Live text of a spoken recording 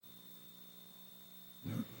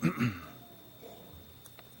Good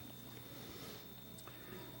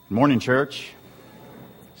morning, church.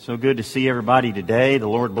 So good to see everybody today. The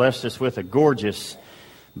Lord blessed us with a gorgeous,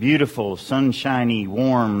 beautiful, sunshiny,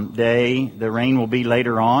 warm day. The rain will be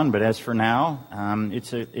later on, but as for now,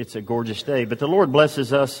 it's a gorgeous day. But the Lord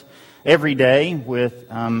blesses us every day with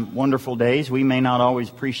wonderful days. We may not always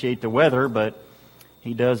appreciate the weather, but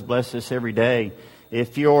He does bless us every day.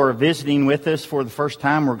 If you're visiting with us for the first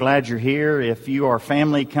time, we're glad you're here. If you are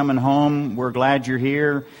family coming home, we're glad you're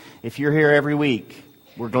here. If you're here every week,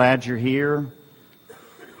 we're glad you're here.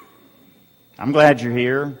 I'm glad you're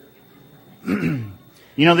here. You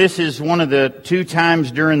know, this is one of the 2 times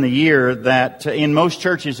during the year that in most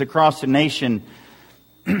churches across the nation,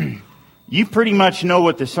 you pretty much know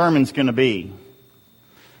what the sermon's going to be.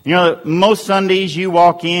 You know, most Sundays you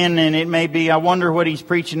walk in and it may be, I wonder what he's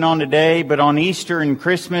preaching on today, but on Easter and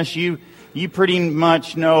Christmas, you pretty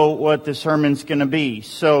much know what the sermon's going to be.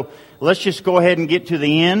 So let's just go ahead and get to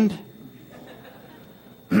the end.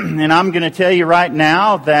 And I'm going to tell you right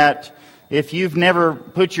now that if you've never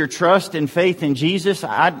put your trust and faith in Jesus,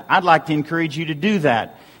 I'd like to encourage you to do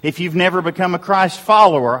that. If you've never become a Christ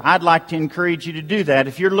follower, I'd like to encourage you to do that.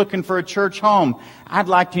 If you're looking for a church home, I'd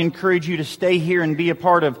like to encourage you to stay here and be a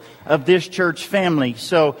part of this church family.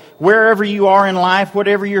 So wherever you are in life,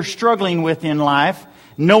 whatever you're struggling with in life,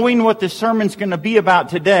 knowing what the sermon's going to be about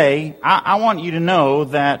today, I want you to know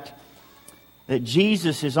that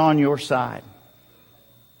Jesus is on your side.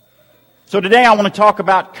 So today I want to talk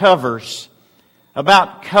about covers.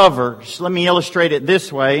 About covers. Let me illustrate it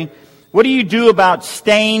this way. What do you do about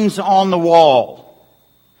stains on the wall?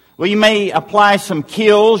 Well, you may apply some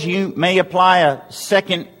Kilz. You may apply a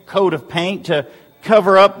second coat of paint to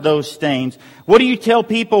cover up those stains. What do you tell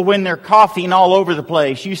people when they're coughing all over the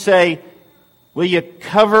place? You say, will you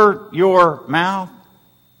cover your mouth?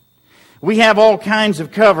 We have all kinds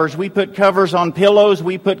of covers. We put covers on pillows.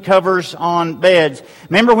 We put covers on beds.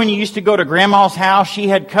 Remember when you used to go to Grandma's house? She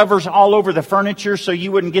had covers all over the furniture so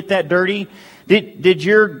you wouldn't get that dirty. Did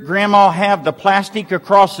your grandma have the plastic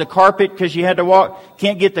across the carpet because you had to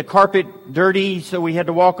can't get the carpet dirty, so we had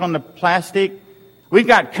to walk on the plastic? We've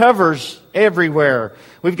got covers everywhere.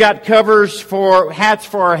 We've got covers for hats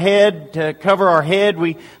for our head to cover our head.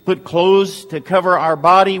 We put clothes to cover our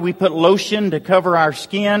body. We put lotion to cover our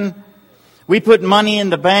skin. We put money in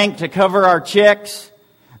the bank to cover our checks.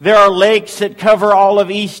 There are lakes that cover all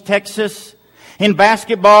of East Texas. In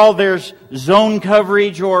basketball, there's zone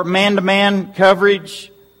coverage or man-to-man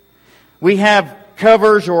coverage. We have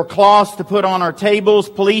covers or cloths to put on our tables.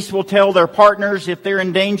 Police will tell their partners if they're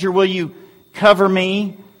in danger, will you cover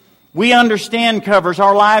me? We understand covers.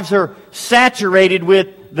 Our lives are saturated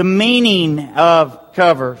with the meaning of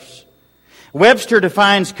covers. Webster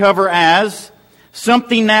defines cover as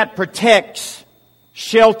something that protects,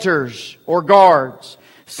 shelters, or guards.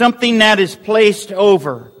 Something that is placed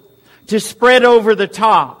over. To spread over the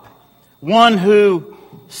top. One who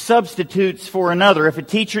substitutes for another. If a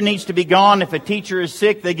teacher needs to be gone, if a teacher is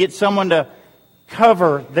sick, they get someone to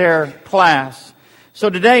cover their class. So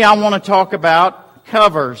today I want to talk about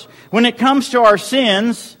covers. When it comes to our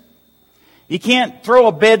sins, you can't throw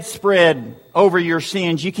a bedspread over your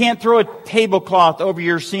sins. You can't throw a tablecloth over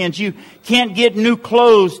your sins. You can't get new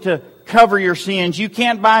clothes to cover your sins. You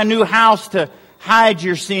can't buy a new house to hide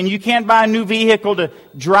your sin. You can't buy a new vehicle to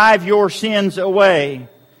drive your sins away.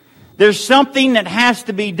 There's something that has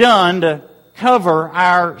to be done to cover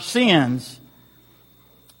our sins.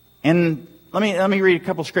 And let me read a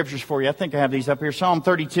couple scriptures for you. I think I have these up here. Psalm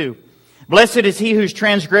 32. Blessed is he whose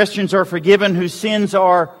transgressions are forgiven, whose sins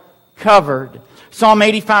are covered. Psalm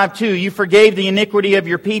 85:2. You forgave the iniquity of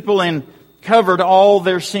your people and covered all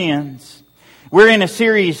their sins. We're in a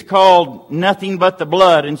series called Nothing But the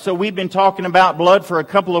Blood. And so we've been talking about blood for a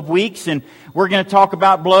couple of weeks. And we're going to talk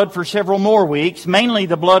about blood for several more weeks. Mainly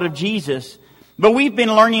the blood of Jesus. But we've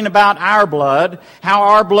been learning about our blood. How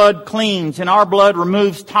our blood cleans. And our blood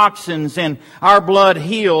removes toxins. And our blood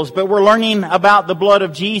heals. But we're learning about the blood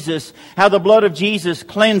of Jesus. How the blood of Jesus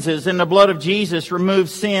cleanses. And the blood of Jesus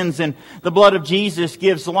removes sins. And the blood of Jesus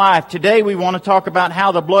gives life. Today we want to talk about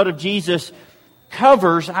how the blood of Jesus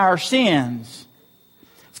covers our sins.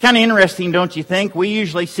 It's kind of interesting, don't you think? We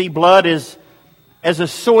usually see blood as a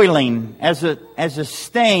soiling, as a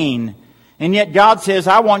stain. And yet God says,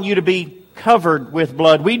 I want you to be covered with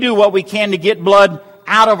blood. We do what we can to get blood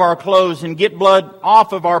out of our clothes and get blood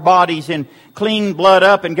off of our bodies and clean blood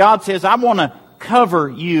up. And God says, I want to cover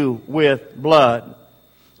you with blood.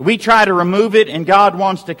 We try to remove it and God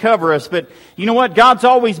wants to cover us. But you know what? God's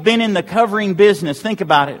always been in the covering business. Think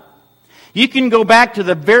about it. You can go back to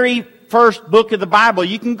the very first book of the Bible.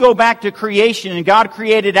 You can go back to creation, and God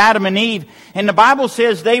created Adam and Eve. And the Bible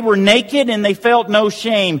says they were naked and they felt no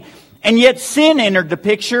shame. And yet sin entered the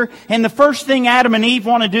picture. And the first thing Adam and Eve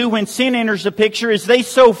want to do when sin enters the picture is they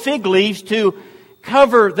sew fig leaves to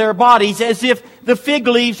cover their bodies, as if the fig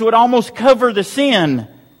leaves would almost cover the sin.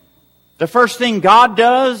 The first thing God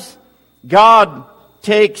does, God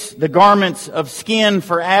takes the garments of skin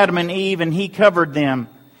for Adam and Eve and He covered them.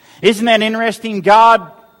 Isn't that interesting?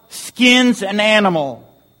 God skins an animal.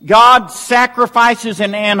 God sacrifices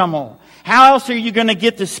an animal. How else are you going to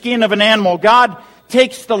get the skin of an animal? God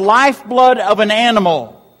takes the lifeblood of an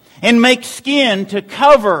animal and makes skin to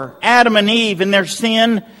cover Adam and Eve in their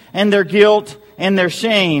sin and their guilt and their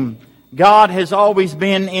shame. God has always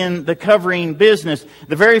been in the covering business.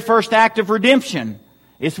 The very first act of redemption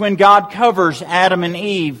is when God covers Adam and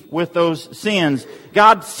Eve with those sins.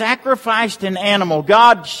 God sacrificed an animal.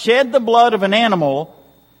 God shed the blood of an animal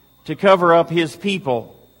to cover up His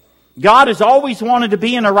people. God has always wanted to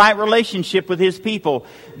be in a right relationship with His people.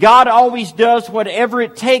 God always does whatever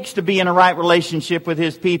it takes to be in a right relationship with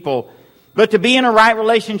His people. But to be in a right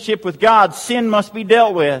relationship with God, sin must be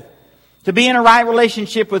dealt with. To be in a right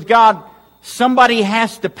relationship with God, somebody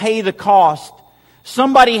has to pay the cost.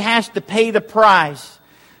 Somebody has to pay the price.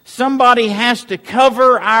 Somebody has to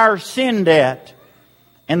cover our sin debt.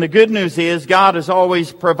 And the good news is God has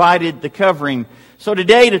always provided the covering. So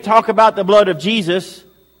today, to talk about the blood of Jesus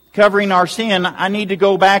covering our sin, I need to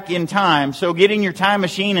go back in time. So get in your time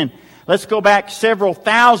machine and let's go back several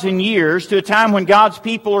thousand years to a time when God's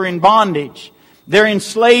people are in bondage. They're in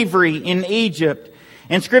slavery in Egypt.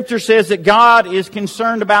 And Scripture says that God is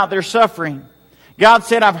concerned about their suffering. God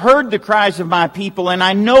said, I've heard the cries of my people, and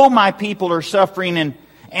I know my people are suffering, and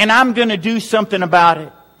I'm going to do something about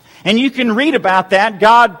it. And you can read about that.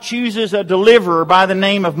 God chooses a deliverer by the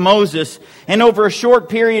name of Moses. And over a short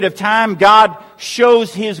period of time, God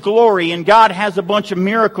shows His glory, and God has a bunch of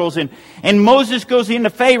miracles. And Moses goes into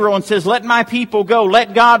Pharaoh and says, let my people go.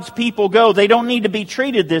 Let God's people go. They don't need to be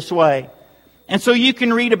treated this way. And so you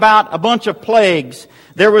can read about a bunch of plagues.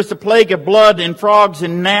 There was the plague of blood and frogs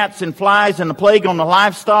and gnats and flies and the plague on the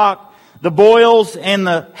livestock, the boils and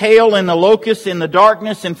the hail and the locusts and the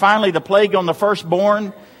darkness, and finally the plague on the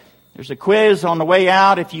firstborn. There's a quiz on the way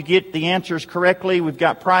out. If you get the answers correctly, we've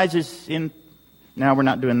got prizes in. No, we're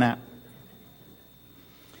not doing that.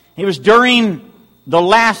 It was during the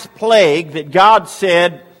last plague that God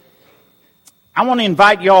said, I want to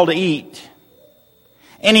invite you all to eat.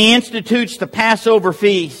 And He institutes the Passover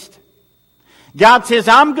feast. God says,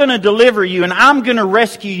 I'm going to deliver you and I'm going to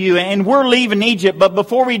rescue you, and we're leaving Egypt. But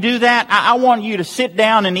before we do that, I want you to sit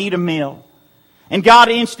down and eat a meal. And God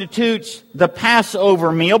institutes the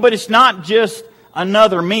Passover meal, but it's not just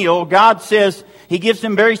another meal. God says, He gives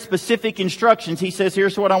them very specific instructions. He says,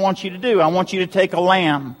 here's what I want you to do. I want you to take a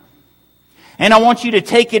lamb. And I want you to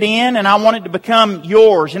take it in, and I want it to become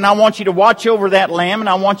yours. And I want you to watch over that lamb, and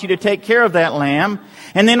I want you to take care of that lamb.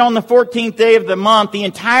 And then on the 14th day of the month, the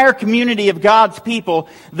entire community of God's people,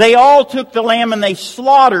 they all took the lamb and they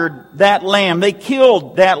slaughtered that lamb. They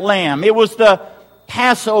killed that lamb. It was the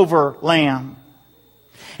Passover lamb.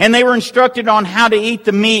 And they were instructed on how to eat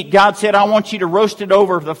the meat. God said, I want you to roast it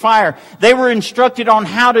over the fire. They were instructed on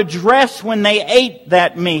how to dress when they ate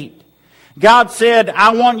that meat. God said,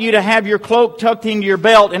 I want you to have your cloak tucked into your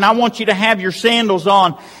belt, and I want you to have your sandals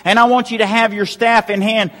on, and I want you to have your staff in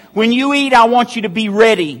hand. When you eat, I want you to be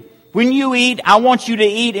ready. When you eat, I want you to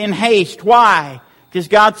eat in haste. Why? Because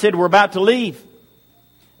God said, we're about to leave.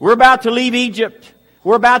 We're about to leave Egypt.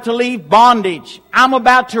 We're about to leave bondage. I'm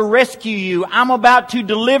about to rescue you. I'm about to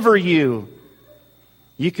deliver you.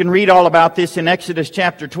 You can read all about this in Exodus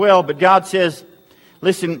chapter 12, but God says,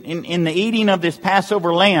 listen, in the eating of this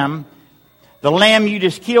Passover lamb, the lamb you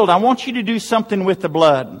just killed, I want you to do something with the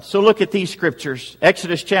blood. So look at these scriptures.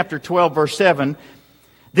 Exodus chapter 12, verse 7.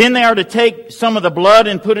 Then they are to take some of the blood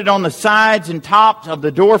and put it on the sides and tops of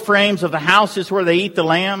the door frames of the houses where they eat the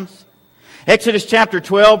lambs. Exodus chapter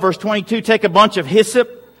 12, verse 22. Take a bunch of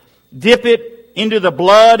hyssop, dip it into the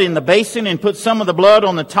blood in the basin, and put some of the blood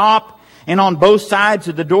on the top and on both sides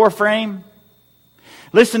of the door frame.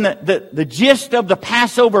 Listen, the gist of the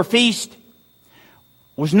Passover feast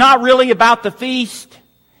was not really about the feast.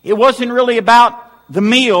 It wasn't really about the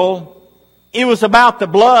meal. It was about the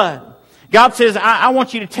blood. God says, I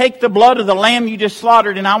want you to take the blood of the lamb you just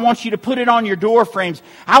slaughtered, and I want you to put it on your door frames.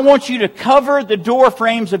 I want you to cover the door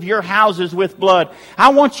frames of your houses with blood. I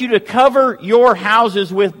want you to cover your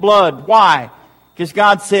houses with blood. Why? Because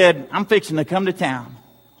God said, I'm fixing to come to town.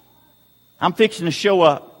 I'm fixing to show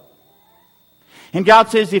up. And God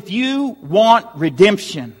says, if you want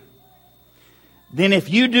redemption, then if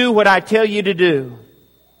you do what I tell you to do,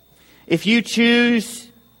 if you choose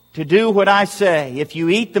to do what I say, if you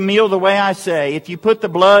eat the meal the way I say, if you put the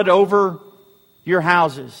blood over your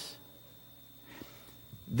houses,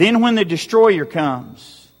 then when the destroyer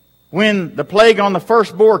comes, when the plague on the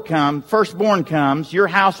firstborn comes, your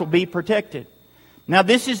house will be protected. Now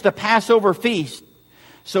this is the Passover feast.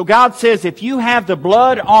 So God says if you have the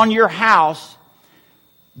blood on your house,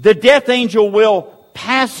 the death angel will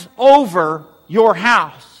pass over your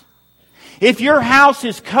house. If your house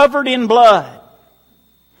is covered in blood,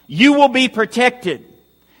 you will be protected.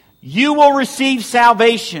 You will receive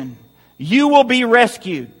salvation. You will be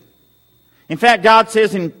rescued. In fact, God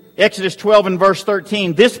says in Exodus 12 and verse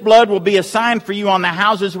 13, this blood will be a sign for you on the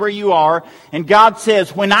houses where you are. And God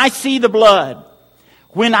says, when I see the blood,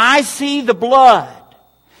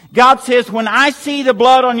 God says, when I see the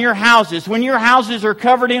blood on your houses, when your houses are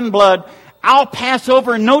covered in blood, I'll pass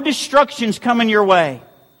over and no destruction's coming your way.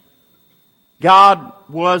 God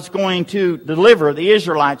was going to deliver the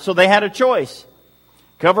Israelites, so they had a choice.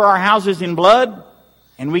 Cover our houses in blood,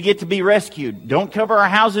 and we get to be rescued. Don't cover our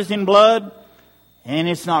houses in blood, and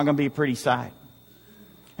it's not going to be a pretty sight.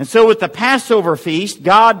 And so with the Passover feast,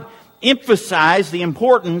 God emphasized the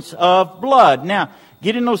importance of blood. Now,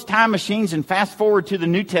 get in those time machines and fast forward to the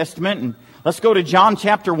New Testament, and let's go to John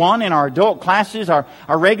chapter 1 in our adult classes, our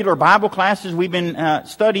regular Bible classes. We've been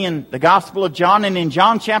studying the Gospel of John, and in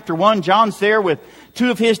John chapter 1, John's there with two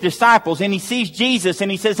of his disciples, and he sees Jesus, and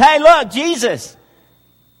he says, hey, look, Jesus.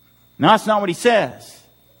 No, that's not what he says.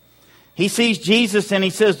 He sees Jesus, and he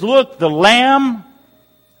says, look, the Lamb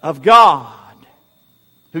of God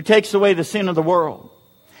who takes away the sin of the world.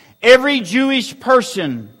 Every Jewish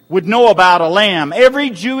person would know about a lamb. Every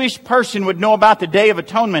Jewish person would know about the Day of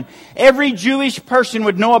Atonement. Every Jewish person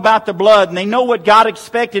would know about the blood. And they know what God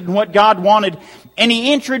expected and what God wanted. And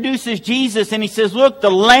he introduces Jesus and he says, look,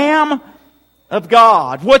 the Lamb of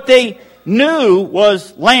God. What they knew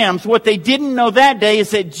was lambs. What they didn't know that day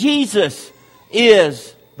is that Jesus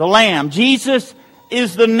is the Lamb. Jesus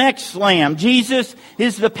is the next Lamb. Jesus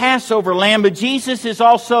is the Passover Lamb. But Jesus is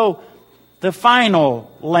also the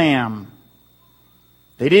final Lamb.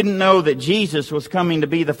 They didn't know that Jesus was coming to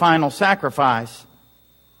be the final sacrifice.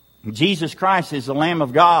 Jesus Christ is the Lamb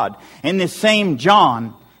of God. And this same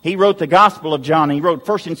John, he wrote the Gospel of John. He wrote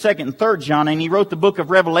 1st and 2nd and 3rd John. And he wrote the book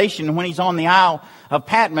of Revelation. And when he's on the Isle of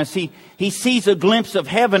Patmos, he sees a glimpse of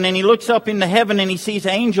heaven. And he looks up into heaven and he sees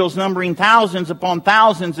angels numbering thousands upon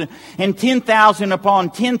thousands and 10,000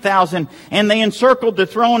 upon 10,000. And they encircled the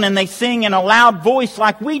throne and they sing in a loud voice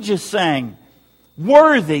like we just sang.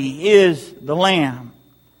 Worthy is the Lamb.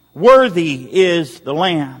 Worthy is the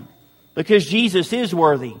Lamb. Because Jesus is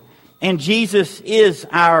worthy. And Jesus is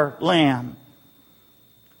our Lamb.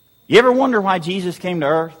 You ever wonder why Jesus came to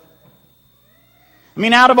earth? I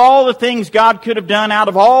mean, out of all the things God could have done, out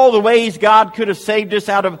of all the ways God could have saved us,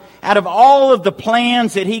 out of all of the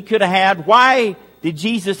plans that He could have had, why did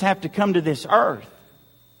Jesus have to come to this earth?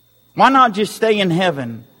 Why not just stay in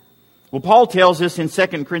heaven? Well, Paul tells us in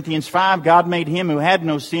 2 Corinthians 5, God made Him who had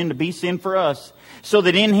no sin to be sin for us, so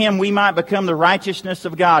that in Him we might become the righteousness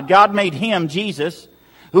of God. God made Him, Jesus,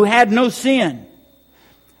 who had no sin,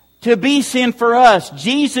 to be sin for us.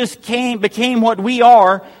 Jesus became what we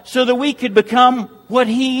are so that we could become what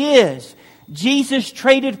He is. Jesus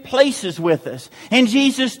traded places with us. And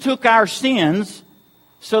Jesus took our sins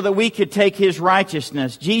so that we could take His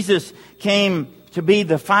righteousness. Jesus came to be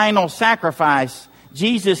the final sacrifice.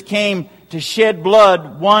 Jesus came to shed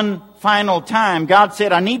blood one final time. God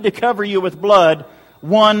said, I need to cover you with blood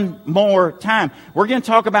one more time. We're going to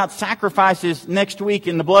talk about sacrifices next week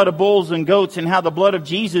in the blood of bulls and goats and how the blood of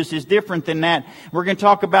Jesus is different than that. We're going to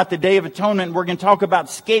talk about the Day of Atonement. We're going to talk about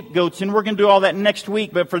scapegoats, and we're going to do all that next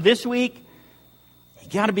week. But for this week, you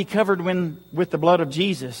got to be covered with the blood of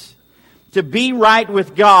Jesus. To be right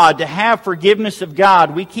with God, to have forgiveness of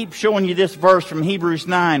God. We keep showing you this verse from Hebrews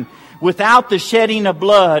 9. Without the shedding of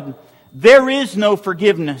blood, there is no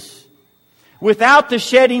forgiveness. Without the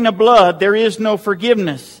shedding of blood, there is no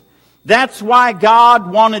forgiveness. That's why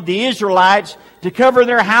God wanted the Israelites to cover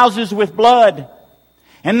their houses with blood.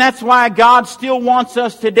 And that's why God still wants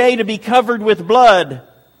us today to be covered with blood.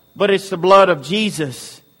 But it's the blood of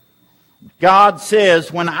Jesus. God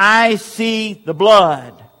says, when I see the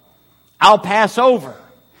blood, I'll pass over.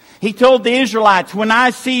 He told the Israelites, when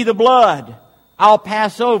I see the blood, I'll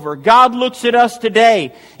pass over. God looks at us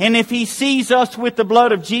today, and if He sees us with the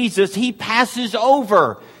blood of Jesus, He passes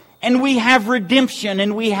over. And we have redemption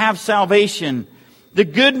and we have salvation. The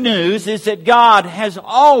good news is that God has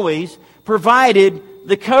always provided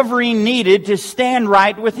the covering needed to stand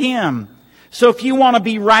right with Him. So if you want to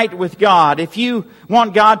be right with God, if you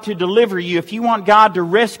want God to deliver you, if you want God to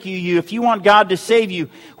rescue you, if you want God to save you,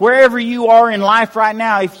 wherever you are in life right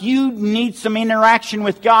now, if you need some interaction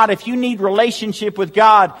with God, if you need relationship with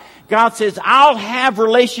God, God says, I'll have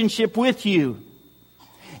relationship with you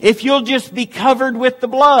if you'll just be covered with the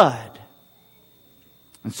blood.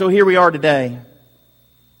 And so here we are today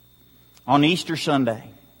on Easter Sunday.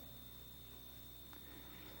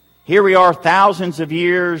 Here we are thousands of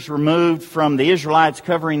years removed from the Israelites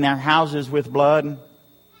covering their houses with blood.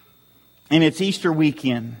 And it's Easter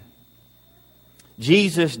weekend.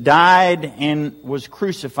 Jesus died and was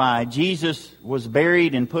crucified. Jesus was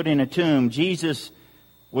buried and put in a tomb. Jesus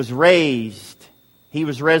was raised. He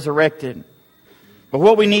was resurrected. But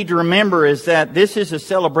what we need to remember is that this is a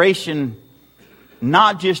celebration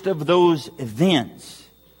not just of those events.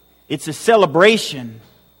 It's a celebration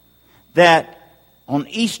that on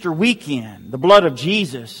Easter weekend, the blood of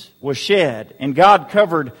Jesus was shed and God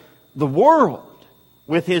covered the world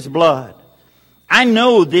with His blood. I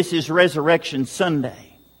know this is Resurrection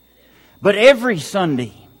Sunday, but every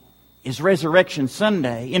Sunday is Resurrection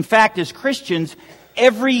Sunday. In fact, as Christians,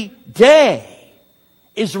 every day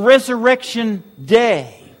is Resurrection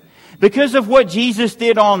Day. Because of what Jesus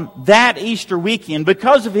did on that Easter weekend,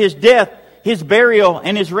 because of His death, His burial,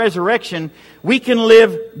 and His resurrection, we can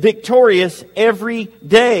live victorious every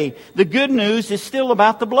day. The good news is still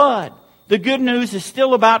about the blood. The good news is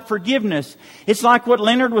still about forgiveness. It's like what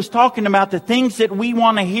Leonard was talking about, the things that we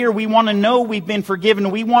want to hear. We want to know we've been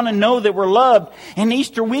forgiven. We want to know that we're loved. And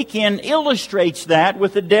Easter weekend illustrates that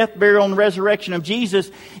with the death, burial, and resurrection of Jesus.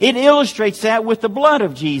 It illustrates that with the blood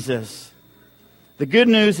of Jesus. The good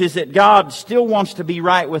news is that God still wants to be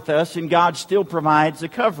right with us, and God still provides a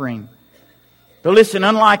covering. But listen,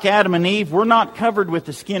 unlike Adam and Eve, we're not covered with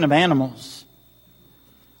the skin of animals.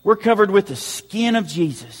 We're covered with the skin of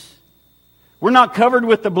Jesus. We're not covered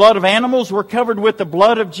with the blood of animals. We're covered with the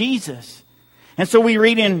blood of Jesus. And so we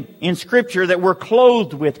read in Scripture that we're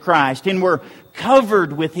clothed with Christ, and we're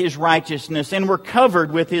covered with His righteousness, and we're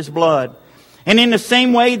covered with His blood. And in the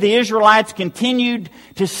same way, the Israelites continued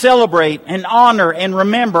to celebrate and honor and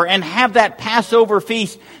remember and have that Passover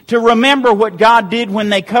feast to remember what God did when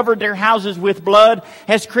they covered their houses with blood.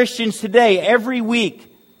 As Christians today, every week,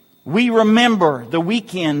 we remember the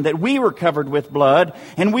weekend that we were covered with blood,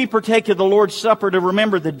 and we partake of the Lord's Supper to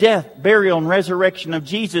remember the death, burial, and resurrection of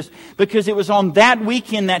Jesus, because it was on that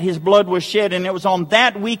weekend that His blood was shed, and it was on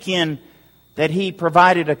that weekend that He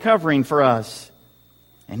provided a covering for us.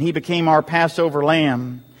 And He became our Passover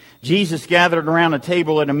lamb. Jesus gathered around a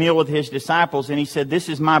table at a meal with His disciples, and He said, "This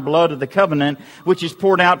is my blood of the covenant, which is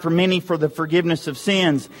poured out for many for the forgiveness of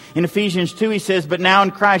sins." In Ephesians 2, He says, "But now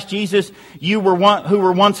in Christ Jesus, you who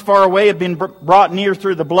were once far away have been brought near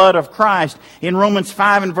through the blood of Christ." In Romans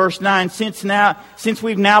 5 and verse 9, since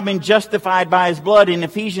we've now been justified by His blood. In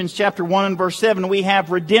Ephesians chapter 1 and verse 7, we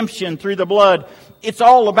have redemption through the blood. It's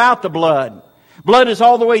all about the blood. Blood is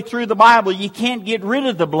all the way through the Bible. You can't get rid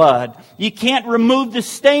of the blood. You can't remove the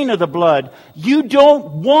stain of the blood. You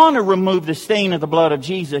don't want to remove the stain of the blood of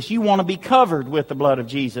Jesus. You want to be covered with the blood of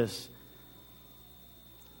Jesus.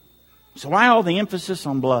 So why all the emphasis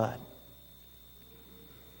on blood?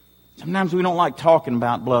 Sometimes we don't like talking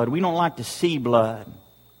about blood. We don't like to see blood.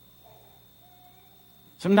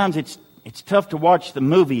 Sometimes it's tough to watch the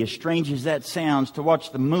movie, as strange as that sounds, to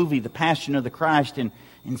watch the movie, The Passion of the Christ, and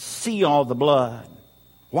see all the blood.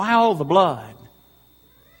 Why all the blood?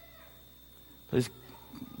 Because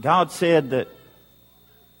God said that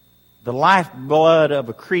the lifeblood of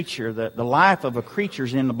a creature, the life of a creature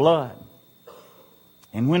is in the blood.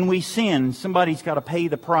 And when we sin, somebody's got to pay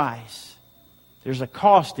the price. There's a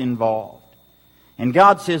cost involved. And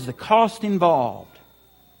God says the cost involved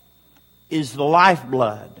is the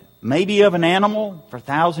lifeblood. Maybe of an animal for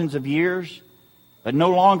thousands of years, but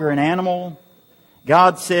no longer an animal.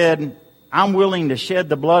 God said, "I'm willing to shed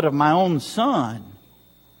the blood of my own Son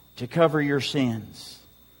to cover your sins."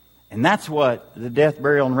 And that's what the death,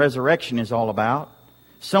 burial, and resurrection is all about.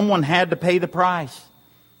 Someone had to pay the price.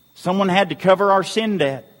 Someone had to cover our sin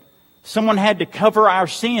debt. Someone had to cover our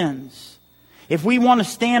sins. If we want to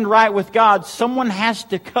stand right with God, someone has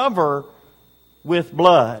to cover with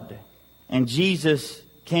blood. And Jesus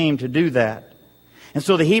came to do that. And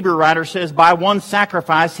so the Hebrew writer says, by one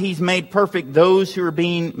sacrifice, He's made perfect those who are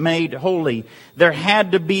being made holy. There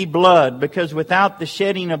had to be blood, because without the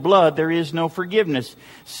shedding of blood, there is no forgiveness.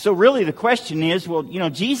 So really the question is, well,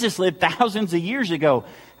 Jesus lived thousands of years ago.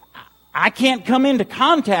 I can't come into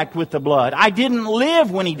contact with the blood. I didn't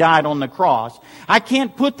live when He died on the cross. I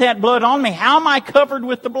can't put that blood on me. How am I covered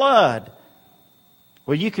with the blood?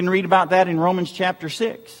 Well, you can read about that in Romans chapter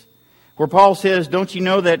 6. where Paul says, don't you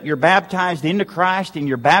know that you're baptized into Christ and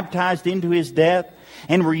you're baptized into His death?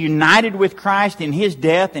 And we're united with Christ in His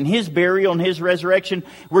death and His burial and His resurrection.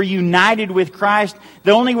 We're united with Christ.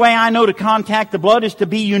 The only way I know to contact the blood is to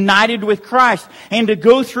be united with Christ. And to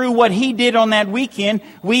go through what He did on that weekend,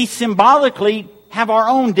 we symbolically have our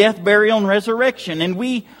own death, burial, and resurrection. And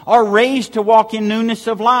we are raised to walk in newness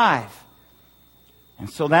of life.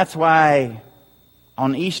 And so that's why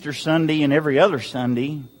on Easter Sunday and every other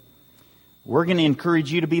Sunday, we're going to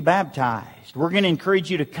encourage you to be baptized. We're going to encourage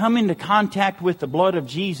you to come into contact with the blood of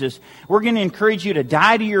Jesus. We're going to encourage you to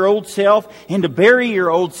die to your old self and to bury your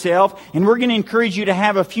old self. And we're going to encourage you to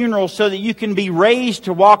have a funeral so that you can be raised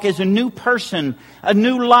to walk as a new person, a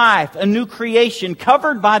new life, a new creation,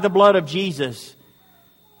 covered by the blood of Jesus.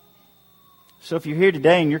 So if you're here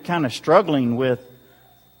today and you're kind of struggling with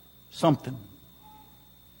something,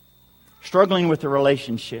 struggling with a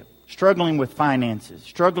relationship, struggling with finances,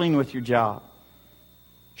 struggling with your job,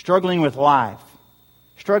 struggling with life,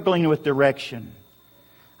 struggling with direction.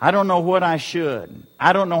 I don't know what I should.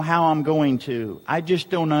 I don't know how I'm going to. I just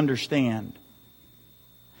don't understand.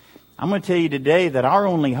 I'm going to tell you today that our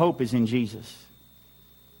only hope is in Jesus.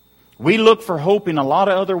 We look for hope in a lot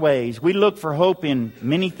of other ways. We look for hope in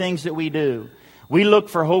many things that we do. We look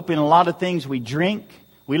for hope in a lot of things we drink.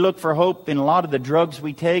 We look for hope in a lot of the drugs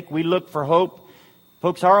we take. We look for hope.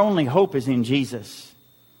 Folks, our only hope is in Jesus.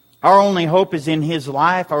 Our only hope is in His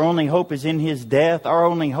life. Our only hope is in His death. Our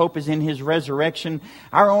only hope is in His resurrection.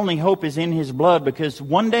 Our only hope is in His blood, because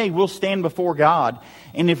one day we'll stand before God.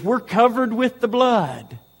 And if we're covered with the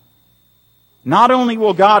blood, not only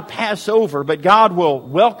will God pass over, but God will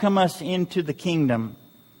welcome us into the kingdom.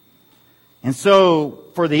 And so,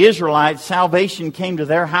 for the Israelites, salvation came to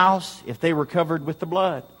their house if they were covered with the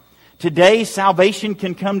blood. Today, salvation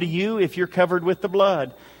can come to you if you're covered with the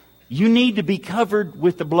blood. You need to be covered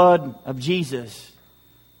with the blood of Jesus.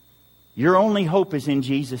 Your only hope is in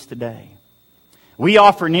Jesus today. We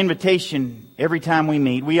offer an invitation every time we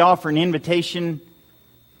meet. We offer an invitation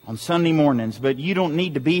on Sunday mornings, but you don't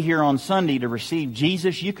need to be here on Sunday to receive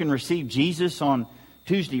Jesus. You can receive Jesus on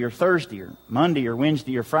Tuesday or Thursday or Monday or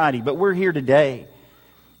Wednesday or Friday, but we're here today.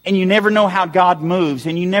 And you never know how God moves.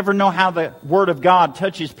 And you never know how the Word of God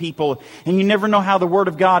touches people. And you never know how the Word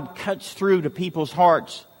of God cuts through to people's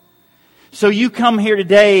hearts. So you come here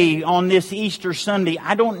today on this Easter Sunday.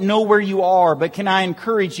 I don't know where you are, but can I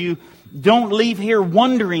encourage you, don't leave here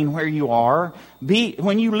wondering where you are.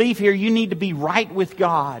 When you leave here, you need to be right with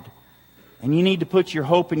God. And you need to put your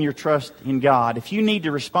hope and your trust in God. If you need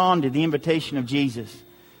to respond to the invitation of Jesus,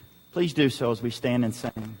 please do so as we stand and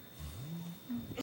sing.